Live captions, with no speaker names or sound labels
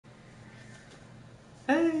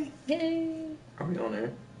Hey! Yay! Are we on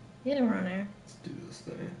air? Yeah, we're on air. Let's do this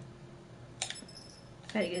thing.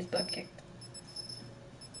 I had to get his butt kicked.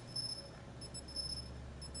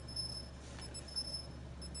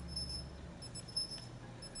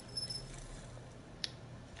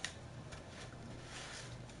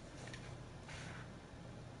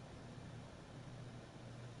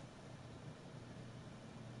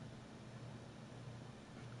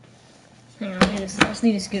 Hang on, I just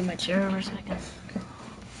need to scoot my chair over a second.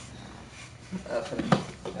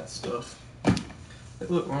 That stuff. Hey,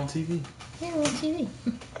 look, we're on TV. Yeah, we're on TV.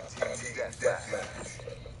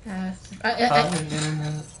 Hi,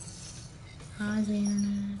 Internet. Hi, the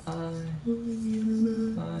internet. Hi.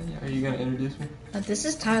 Hi. Are you gonna introduce me? This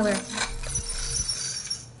is Tyler.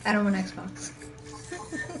 I don't want Xbox.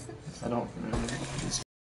 I don't remember. It's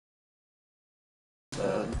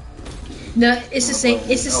bad. No, it's the same.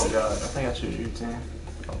 It's the Oh same. god, I think I chose your team.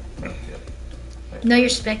 Oh, no, yeah. Wait. No, you're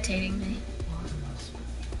spectating me.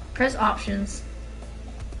 Press options.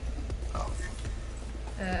 Oh.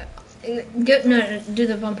 No, do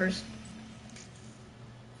the bumpers.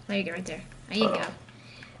 There you go, right there. There you go.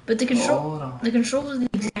 But the controls are the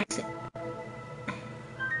exact same.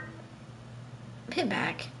 Hit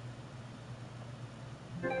back.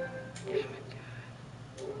 Oh my god.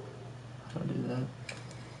 How do I do that?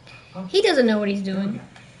 Oh. He doesn't know what he's doing.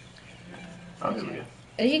 Oh, here we go.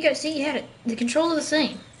 There you go. See, you had it. The controls are the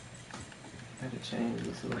same. I had to change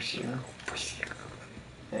this little shit.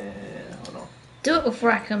 And hold on. Do it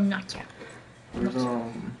before I come knock you out. Where's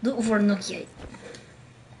Do it before I knock you out.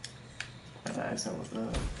 What accent was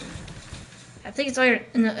that? I think it's either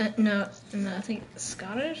no, I think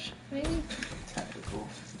Scottish, maybe. Tactical.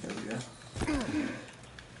 There we go.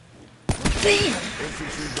 Bam!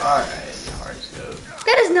 Alright, hard scope.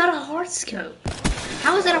 That is not a hard scope.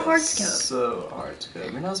 How is that a hard scope? So hard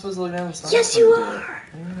scope. You're not supposed to look down the side. Yes, you are.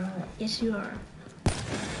 No, you're not. Yes, you are.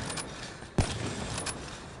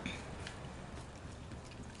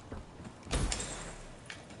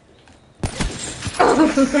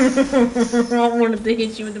 I wanted to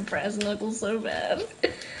hit you with the brass knuckles so bad.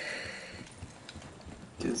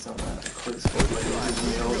 Kids don't have a quick scope like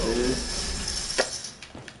they did old days.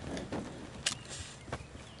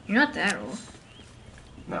 You're not that old.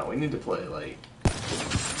 No, we need to play like.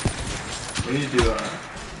 We need to do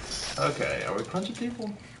okay, are we punching people?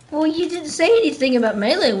 Well, you didn't say anything about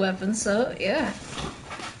melee weapons, so yeah.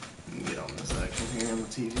 Get on this action here on the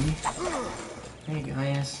TV. Hey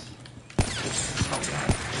guys. Oh god.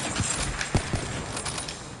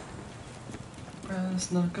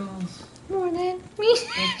 Brass knuckles. More than me.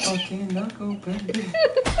 Fucking knuckle, baby.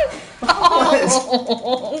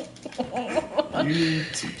 Oh. You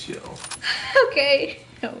need to chill. Okay.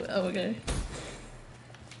 Oh, okay.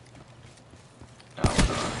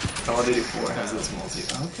 Call of Duty 4 has this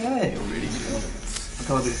Okay, really good.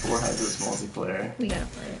 Call of Duty 4 has this multiplayer. We gotta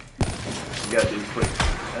play it. You gotta do quick.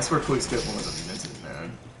 That's where quick scope was invented,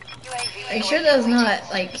 man. Are you sure that was not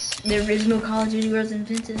like the original Call of Duty was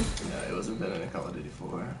invented? No, it was invented in Call of Duty 4.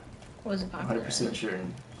 Or was it I'm popular? 100% sure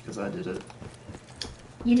because I did it.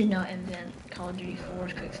 You did not invent Call of Duty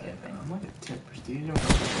 4's quick scoping. I'm like a 10 prestige.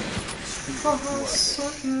 Oh, so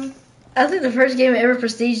good. I think the first game I ever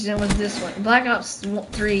prestiged in was this one, Black Ops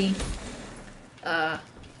 3,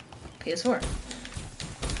 PS4.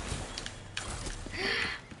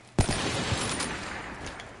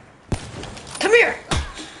 Come here!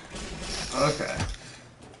 Okay.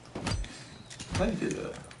 How do you do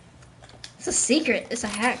that? It's a secret. It's a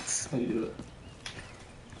hacks. How do you do it?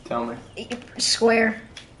 Tell me. Square.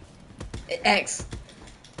 X.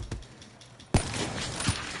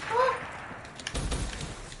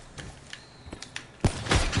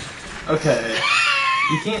 Okay.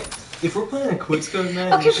 You can't. If we're playing a quick scope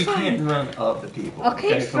match, Okay, you fine. can't run up the people.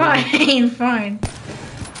 Okay, come on. fine.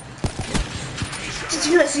 Did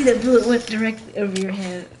you not see that bullet went directly over your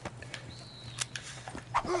head?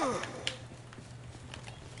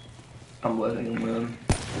 I'm letting him win.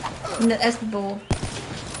 No, that's the bull.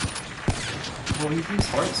 Well, you use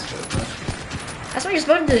hard scope, man. That's what you're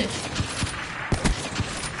supposed to do.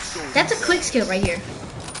 That's a quick scope right here.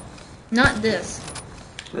 Not this.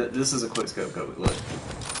 This is a quick scope, Kobe. Look.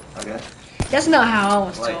 Okay? That's not how I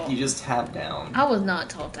was Like, taught. you just tap down. I was not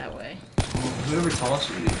taught that way. Well, whoever taught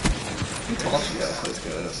you, who taught you that quick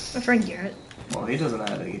scope? My friend Garrett. Well, he doesn't know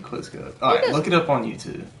how to get quick scope. Alright, look it up on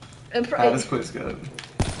YouTube. How does quick scope?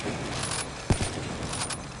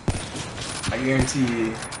 I guarantee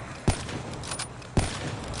you.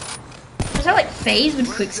 Is that like phase with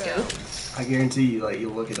quick scope? I guarantee you, like,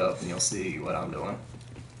 you'll look it up and you'll see what I'm doing.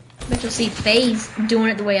 But you'll see phase doing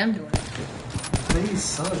it the way I'm doing it. FaZe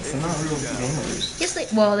sucks. They're not real gamers. Yes, they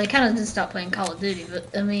kind of did stop playing Call of Duty, but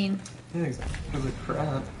I mean, Yeah, exactly. Because of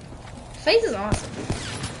crap. FaZe is awesome.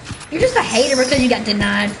 You're just a hater because you got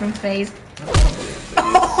denied from FaZe.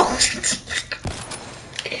 Oh.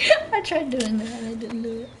 I tried doing that and I didn't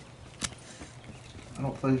do it. I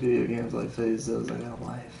don't play video games like FaZe does. I got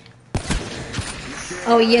life.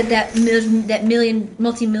 Oh yeah, that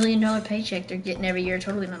multi-million-dollar paycheck they're getting every year,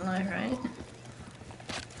 totally not life, right?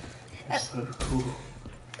 That's so cool.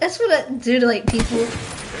 That's what I do to like people.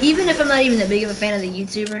 Even if I'm not even that big of a fan of the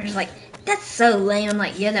YouTuber, it's like, that's so lame. I'm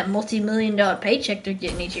like, yeah, that multi-million-dollar paycheck they're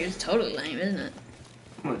getting each year is totally lame, isn't it?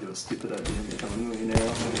 I'm gonna do a stupid idea and become a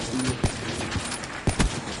millionaire.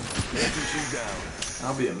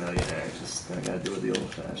 I'll be a millionaire. Just I gotta do it the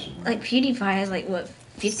old-fashioned. Like PewDiePie has like what,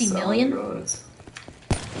 50 million? Drugs.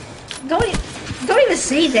 Don't even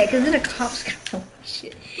say that, because then the cops gonna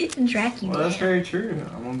shit and track you. Well, that's very true.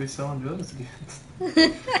 I'm gonna be selling drugs again.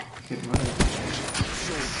 Get money.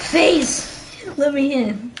 FaZe, let me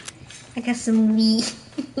in. I got some meat.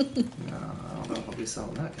 No, I don't know if I'll be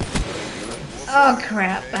selling that kind of stuff. Oh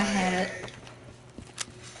crap! I had it.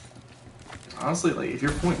 Honestly, like if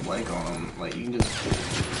you're point blank on them, like you can just.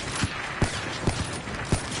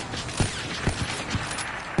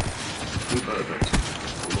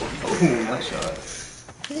 Oh, nice shot.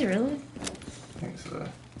 Is it really? I think so.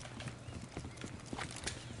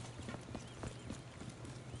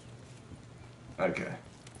 Okay.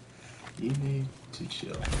 You need to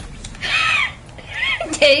chill.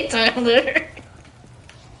 Hey Tyler,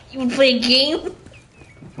 you wanna play a game? You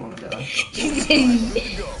wanna die?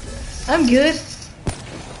 I'm good.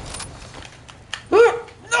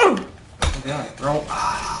 Yeah, roll.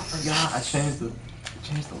 Ah, I forgot. I changed the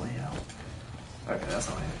layout. Okay, that's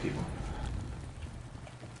all I have, people.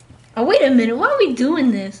 Oh wait a minute, why are we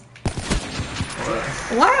doing this? What?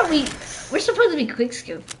 Why are we? We're supposed to be quick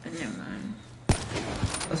scope. Oh, never mind.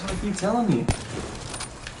 That's what I keep telling you.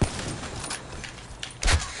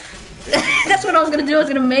 That's what I was gonna do. I was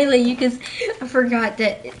gonna melee you because I forgot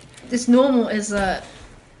that this normal is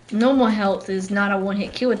normal health is not a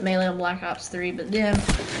one-hit kill with melee on Black Ops 3, but then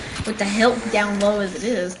with the health down low as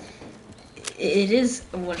it is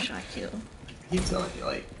a one-shot kill. I keep telling you,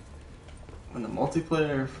 like when the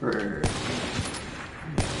multiplayer for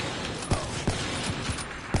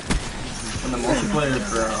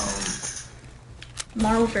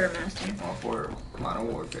Modern Warfare Master. For Modern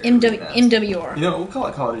Warfare. MWR. You know, we'll call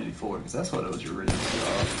it Call of Duty 4 because that's what it was originally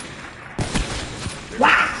called.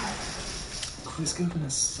 Wow! Quickscoping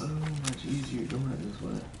is so much easier doing it this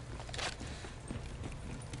way.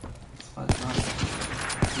 That's why it's not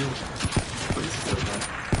real quickscoping.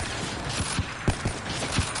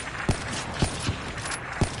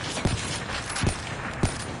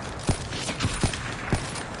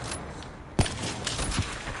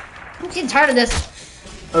 I'm getting tired of this.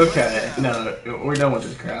 Okay, no, we're done with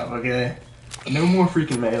this crap, okay? No more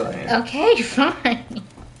freaking melee. Okay, fine. I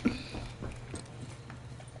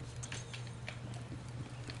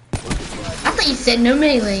thought you said no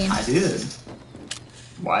melee. I did.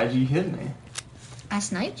 Why did you hit me? I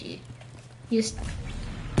sniped you. You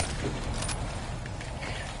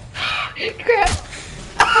crap.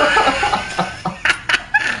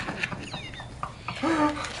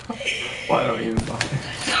 Why don't you even bother?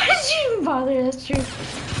 Why did you even bother? That's true.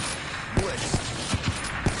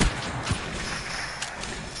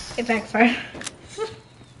 It backfired.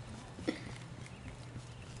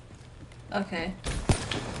 Okay.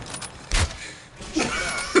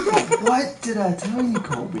 What did I tell you,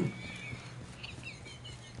 Colby?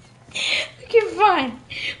 Okay, fine.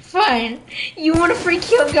 Fine. You want a free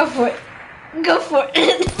kill? Go for it. Go for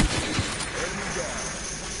it.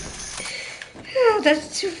 Oh,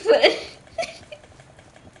 that's too funny.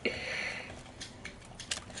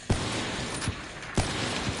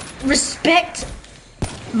 Respect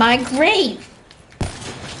my grave.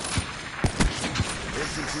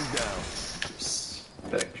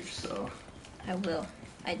 Respect yourself. I will.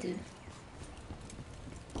 I do.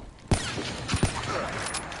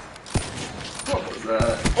 What was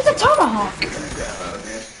that? It's a tomahawk.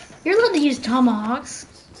 Okay. You're allowed to use tomahawks.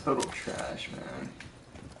 Total trash, man.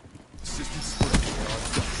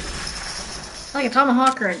 Like a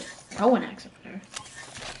tomahawk or a throwing axe or whatever.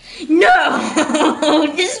 No!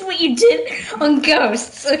 This is what you did on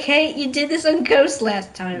Ghosts, okay? You did this on Ghosts last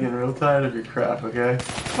I'm time. getting real tired of your crap, okay?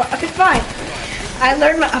 Okay, fine. I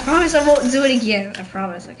learned I promise I won't do it again. I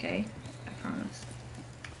promise, okay? I promise.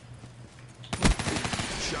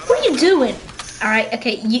 What are you doing? Alright,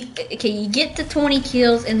 okay, you get to 20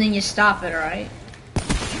 kills and then you stop it, alright?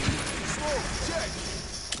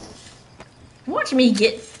 Watch me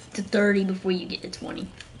get to 30 before you get to 20.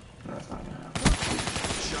 That's not gonna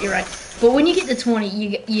happen. You're right. But when you get to 20,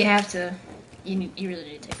 you have to. You really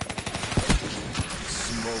need to take it.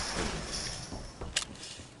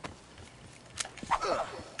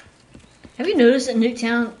 Have you noticed that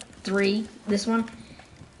Nuketown 3, this one,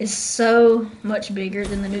 is so much bigger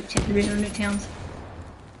than the original Nuketowns?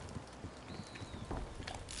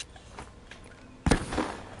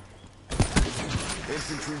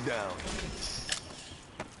 Infantry down.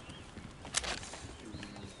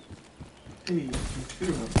 Hey,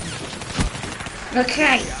 shoot him.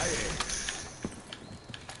 Okay.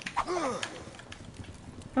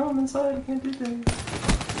 Oh, I'm inside. I can't do that.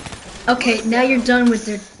 Okay, now you're done with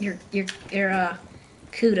your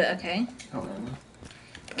CUDA, okay? Oh, man.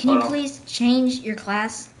 Can you please change your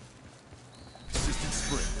class? Assisted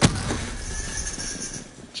sprint.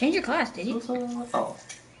 Change your class, did you? Oh.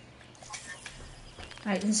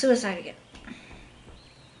 Alright, then suicide again.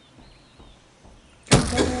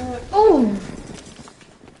 Oh!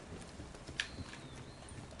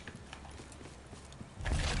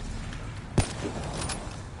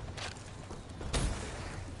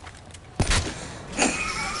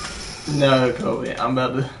 No, Colby, I'm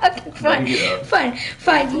about to. Okay, fine. Get up. Fine.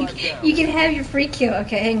 You can have your free kill.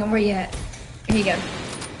 Okay, hang on, where you at? Here you go. I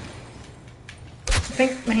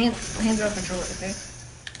think my hands are off controller, okay?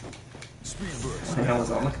 Speed burst. My hand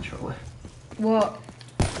was on the controller. Well,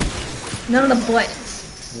 none of the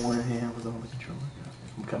buttons. One hand was on the controller.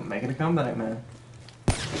 I'm making a comeback, man.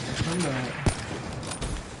 Comeback.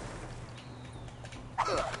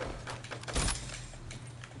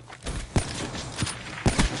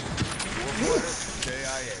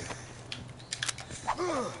 KIA.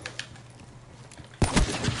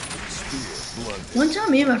 One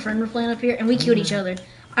time me and my friend were playing up here and we killed each other.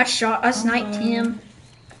 I sniped him.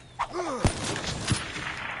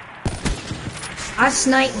 I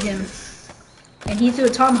sniped him. And he threw a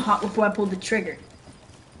tomahawk before I pulled the trigger.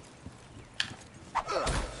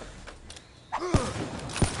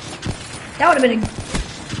 That would have been a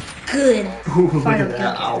good fight of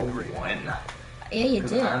that. I kill. won. Yeah, you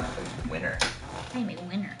did. I'm a winner. I'm a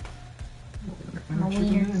winner. I'm a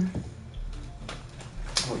winner.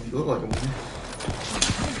 Oh, you look like a winner.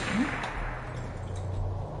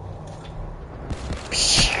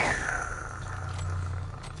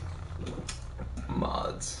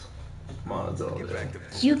 Mods all day.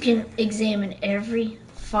 You can examine every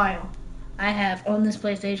file I have on this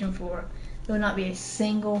PlayStation 4. There will not be a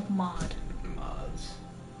single mod. Mods.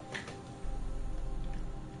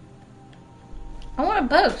 I want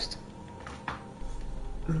to boast. I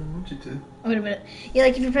don't want you to. Wait a minute. Yeah,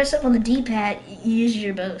 like if you press up on the D-pad, you use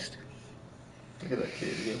your boast. Look at that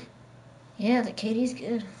kid again. Yeah, the KD's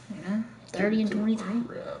good. You know, 30 and 23.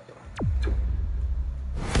 Crap.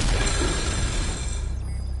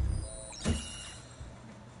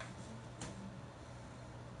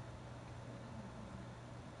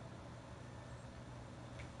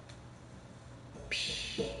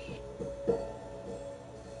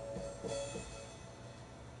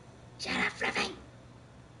 Shut up, Fluffy.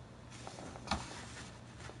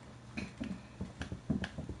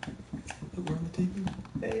 Look, we're on the TV.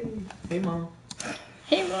 Hey. Hey, Mom.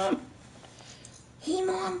 Hey, Mom. Hey,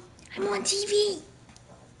 Mom. I'm on TV.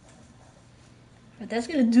 But that's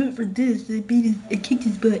gonna do it for this. I kicked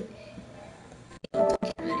his butt.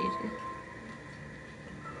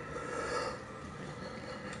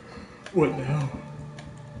 What now?